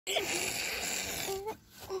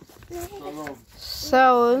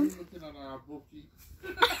So,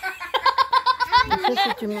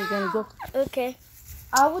 Okay.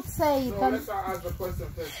 I would say Let's ask the question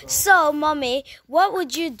first. So, mommy, what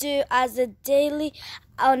would you do on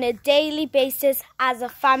a daily basis as a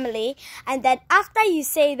family? And then after you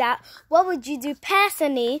say that, what would you do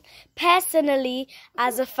personally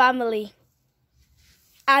as a family?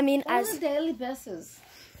 I mean, on a daily basis,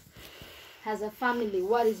 as a family,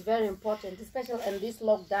 what is very important, especially in this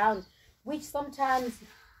lockdown, which sometimes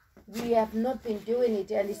we have not been doing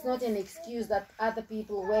it, and it's not an excuse that other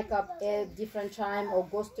people wake up at a different time or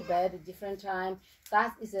goes to bed at a different time.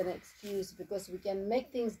 That is an excuse, because we can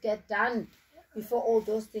make things get done before all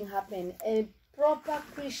those things happen. A proper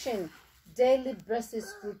Christian daily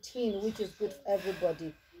basis routine, which is good for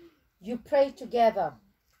everybody. You pray together.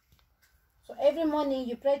 So every morning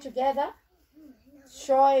you pray together.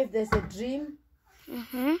 Sure, if there's a dream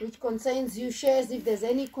which concerns you, shares if there's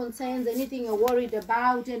any concerns, anything you're worried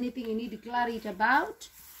about, anything you need clarity about.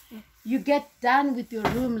 You get done with your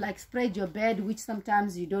room, like spread your bed, which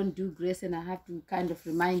sometimes you don't do, Grace, and I have to kind of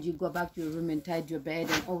remind you, go back to your room and tidy your bed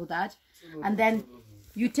and all that. And then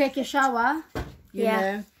you take a shower, you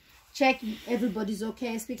know, check everybody's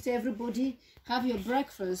okay, speak to everybody, have your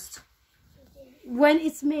breakfast. When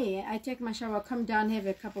it's me, I take my shower, come down, have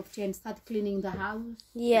a cup of tea, and start cleaning the house.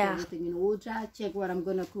 Yeah. Put everything in order. Check what I'm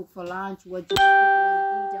gonna cook for lunch. What do people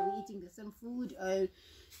wanna eat? Are we eating the same food or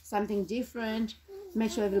something different? Make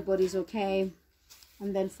sure everybody's okay,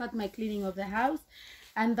 and then start my cleaning of the house,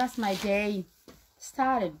 and that's my day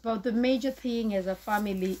started. But the major thing as a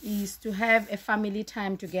family is to have a family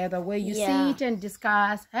time together where you sit and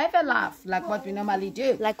discuss, have a laugh, like what we normally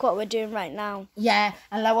do, like what we're doing right now. Yeah,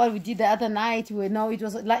 and like what we did the other night. We know it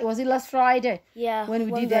was like, was it last Friday? Yeah, when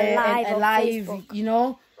we did we're a live, Facebook. you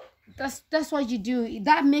know, that's what you do.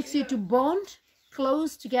 That makes you to bond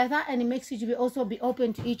close together, and it makes you to also be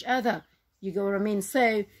open to each other. You get what I mean?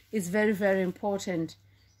 So it's very, very important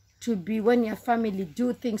to be, when your family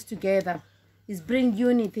do things together. It's bring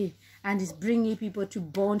unity, and it's bringing people to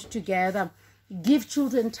bond together. Give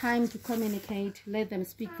children time to communicate. Let them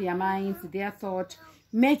speak their minds, their thought.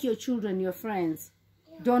 Make your children your friends.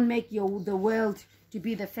 Don't make the world to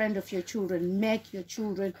be the friend of your children. Make your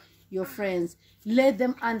children your friends. Let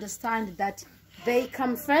them understand that they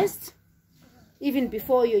come first. Even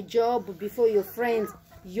before your job, before your friends,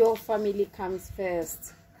 your family comes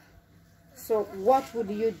first. So what would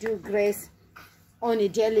you do, Grace, on a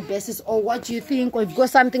daily basis? Or what do you think? Or if you've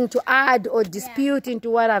got something to add or dispute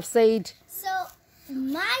into what I've said? So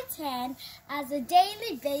my turn, as a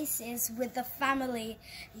daily basis with the family,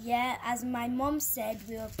 as my mom said,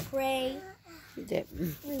 we'll pray. We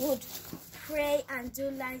would pray and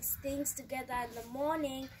do like things together in the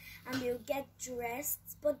morning, and we'll get dressed.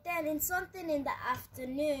 But then in something in the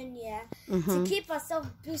afternoon, to keep ourselves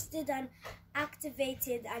boosted and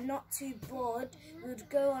activated and not too bored, we would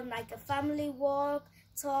go on like a family walk,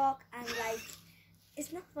 talk, and like,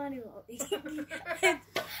 it's not funny,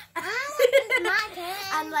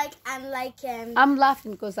 I'm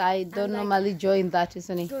laughing because I don't normally join that,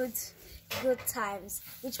 isn't it? Good times,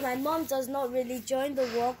 which my mom does not really join the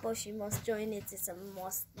walk, but she must join it. It's a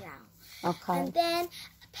must now. Okay. And then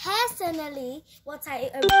personally, what I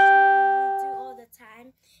originally do all the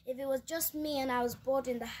time, if it was just me and I was bored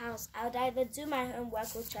in the house, I would either do my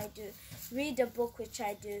homework, which I do, read a book, which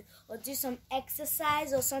I do, or do some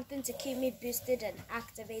exercise or something to keep me boosted and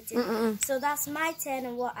activated. So that's my turn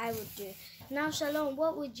and what I would do. Now, Shalom,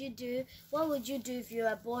 what would you do? What would you do if you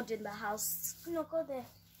were bored in the house? No, go there.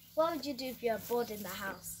 What would you do if you were bored in the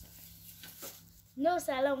house? No,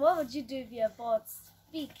 Shalom, what would you do if you were bored?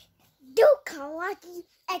 Speak. Do karate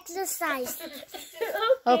exercise.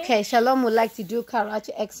 Okay, Shalom would like to do karate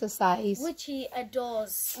exercise, which he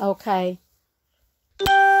adores. Okay.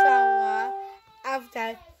 Shower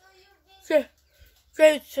after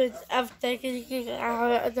taking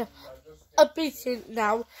a beating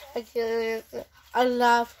now. I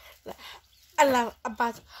love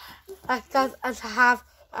about like that, and have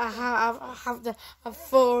the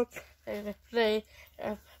phone and play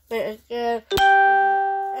again.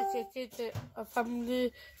 A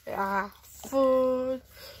family, food,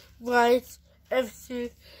 rice, everything.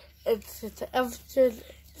 It's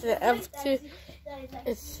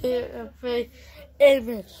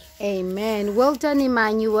Amen. Amen. Well done,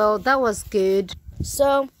 Emmanuel. That was good.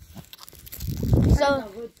 So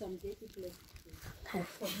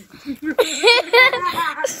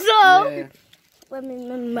let me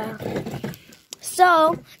remember.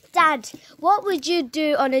 So, Dad, what would you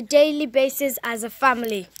do on a daily basis as a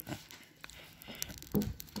family?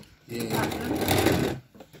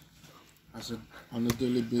 on a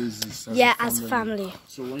daily basis. As a family.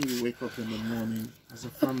 So when you wake up in the morning, as a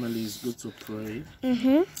family, it's good to pray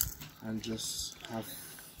and just have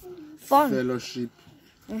Fun. fellowship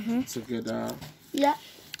together. Yeah.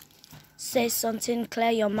 Say something,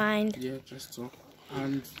 clear your mind. Yeah, just talk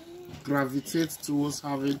and gravitate towards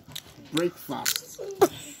having breakfast.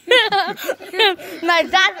 My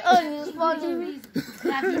dad always funny.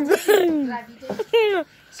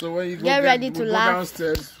 So when you go, Get ready to go laugh.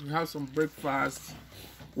 downstairs, you have some breakfast,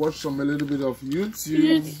 watch a little bit of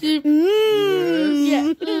YouTube.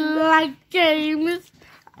 Yeah, like games.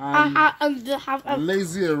 And have a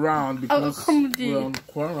Lazy around because comedy. we're on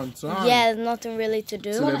quarantine. Yeah, nothing really to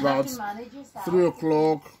do. Till about 3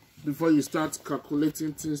 o'clock before you start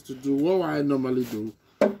calculating things to do. What I normally do,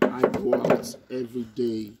 I go out every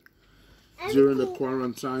day. During the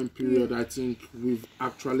quarantine period, I think we've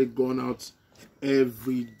actually gone out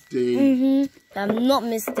every day. I'm not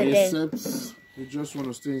missed today. Except we just want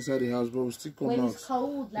to stay inside the house, but we still come When out. it's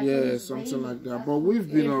cold, like when Yeah, it's something raining, like that. that's But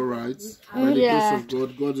we've been alright. By the grace of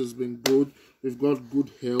God, God has been good. We've got good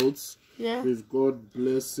health. Yeah. We've got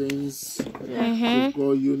blessings. We've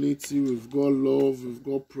got unity. We've got love. We've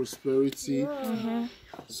got prosperity.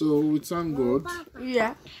 So we thank God.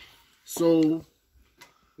 Yeah. So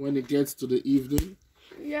when it gets to the evening,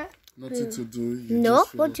 Yeah. nothing to do. You No,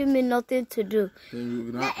 just feel what do you mean nothing to do? Then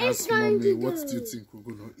you now ask mommy, what do you think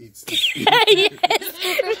we're gonna eat this evening? Yes,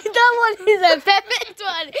 that one is a perfect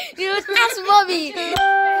one. You would ask mommy. You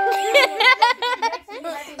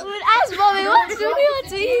would ask mommy, what do you want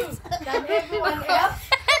to eat? Then everyone else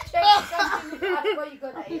check something before you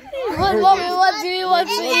gonna eat. What mommy, what do you want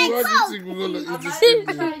to eat? What do you think we're gonna eat this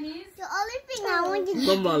evening? Chinese. The only thing I want to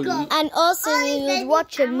Normally, And also we would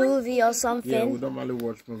watch a movie or yeah, we something. normally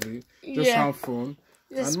watch movie. Just have fun.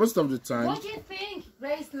 And most of the time, What do you think,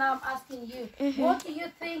 Grace? Now I'm asking you. What do you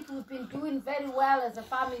think we've been doing very well as a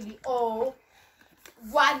family, or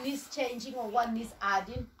what needs changing, or what needs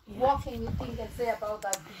adding? What can you think and say about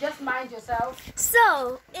that? Just mind yourself.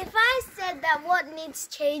 So, if I said that what needs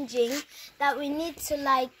changing, that we need to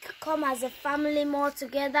like come as a family more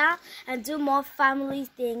together and do more family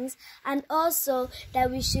things, and also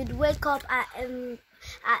that we should wake up at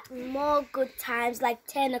more good times, like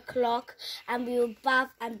 10 o'clock, and we will bath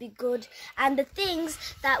and be good. And the things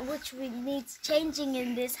that which we need changing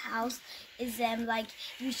in this house is like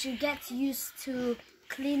we should get used to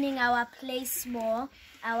cleaning our place more,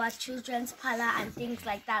 our children's parlor and things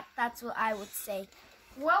like that. That's what I would say.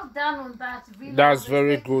 Well done on that. Really that's very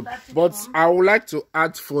respect good. that to But come. I would like to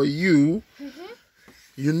add for you,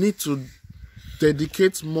 you need to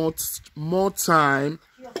dedicate more time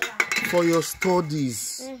for your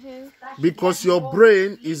studies, because your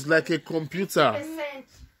brain is like a computer.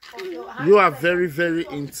 You are very, very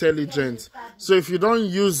intelligent. So if you don't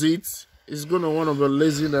use it, it's going to want to be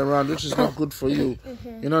lazing around, which is not good for you.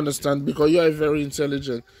 You understand? Because you are very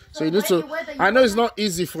intelligent. So you need to, I know it's not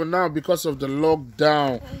easy for now because of the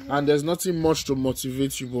lockdown and there's nothing much to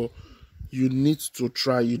motivate you, but you need to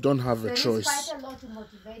try. You don't have a There is choice. quite a lot to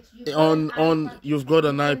motivate you. You've got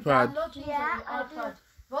an You can iPad. download things on your iPad.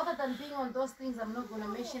 Rather than being on those things, I'm not going to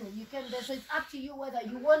mention it. You can. So it's up to you whether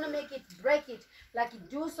you want to make it, break it. Like you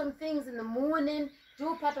do some things in the morning,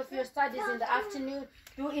 do part of your studies in the afternoon,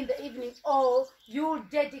 do in the evening, or you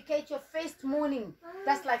dedicate your first morning.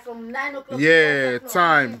 That's like from 9 o'clock. to Yeah, 12 o'clock.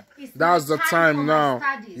 time. It's That's the for time my now.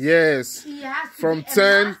 studies. Yes. It has to From be a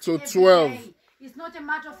 10 must to every 12. day. It's not a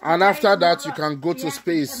matter of And today, after that, you tomorrow. can go to It has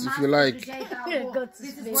be space a if must you every like. day that I walk.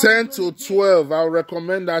 This is what 10 I'm to going do. 12, I'll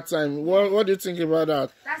recommend that time. What do you think about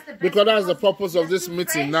that? That's the best Because that's the purpose of you're this still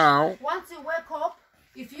meeting fresh. now. Once you wake up,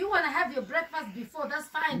 if you want to have your breakfast before, that's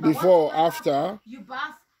fine. But Before, once you wake after. up, you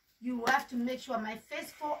bath, you have to make sure my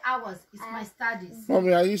first 4 hours is my studies.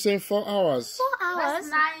 Mommy, are you saying 4 hours? 4 That's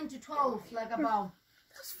hours? 9 to 12, like about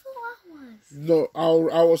That's 4 hours. No,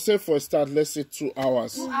 I will say for a start, let's say 2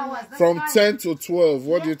 hours. 2 hours. That's From fine. 10 to 12,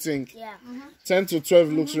 what do you think? Yeah. 10 to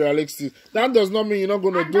 12 looks realistic. That does not mean you're not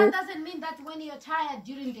going to And do. that doesn't mean that when you're tired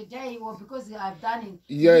during the day or because I've done it.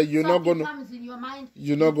 Yeah, if you're not something gonna- comes in your mind,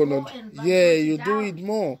 You're not you going go to. and Yeah, break it you do down. it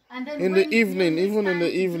more. And then In when the evening, it's even in the time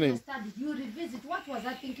to do your evening. studies, you revisit. What was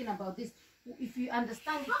I thinking about this? If you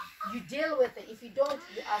understand it, you deal with it. If you don't,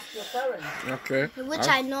 you ask your parents. Okay. Which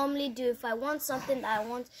I normally do. If I want something that I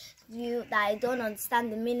want you that I don't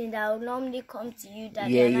understand the meaning, that I will normally come to you. That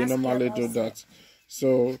Yeah, and you ask normally about do it. that.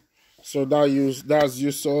 So that's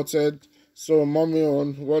you sorted. So mommy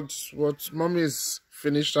mommy is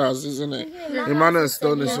finished hers, isn't it? Emmanuel has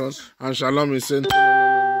done his own, and Shalom is saying.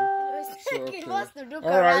 He wants to do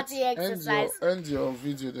All right, karate exercise. end your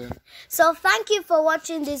video then. So thank you for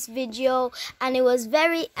watching this video, and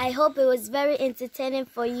I hope it was very entertaining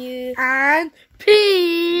for you. And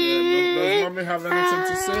peace. Does mommy have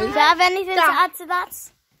anything to say? Do you have anything to add to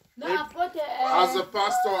that? No, I've got As a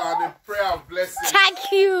pastor and a prayer of blessing. Thank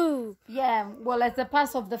you. yeah, well, as a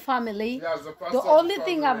part of the family, Yeah, as a pastor the of only the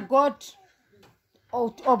thing family. I've got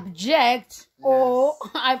to object or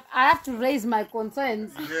I have to raise my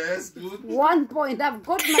concerns. Yes, good. One point, I've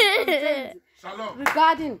got my concerns Shalom.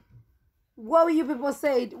 regarding what you people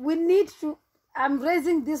said. We need to. I'm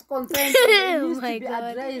raising this concern. It needs my to be God.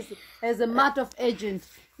 addressed as a matter of urgent.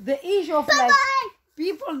 The issue of like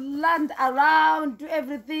people land around, do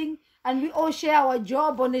everything, and we all share our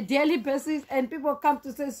job on a daily basis, and people come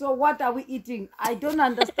to say, so what are we eating? I don't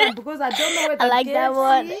understand because I don't know whether I like that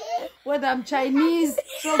one. whether I'm Chinese.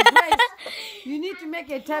 So Grace, you need to make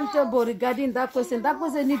a timetable regarding that question. That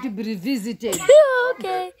question needs to be revisited.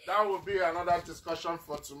 Okay. That will be another discussion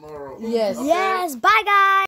for tomorrow. Yes. Yes. Bye, guys.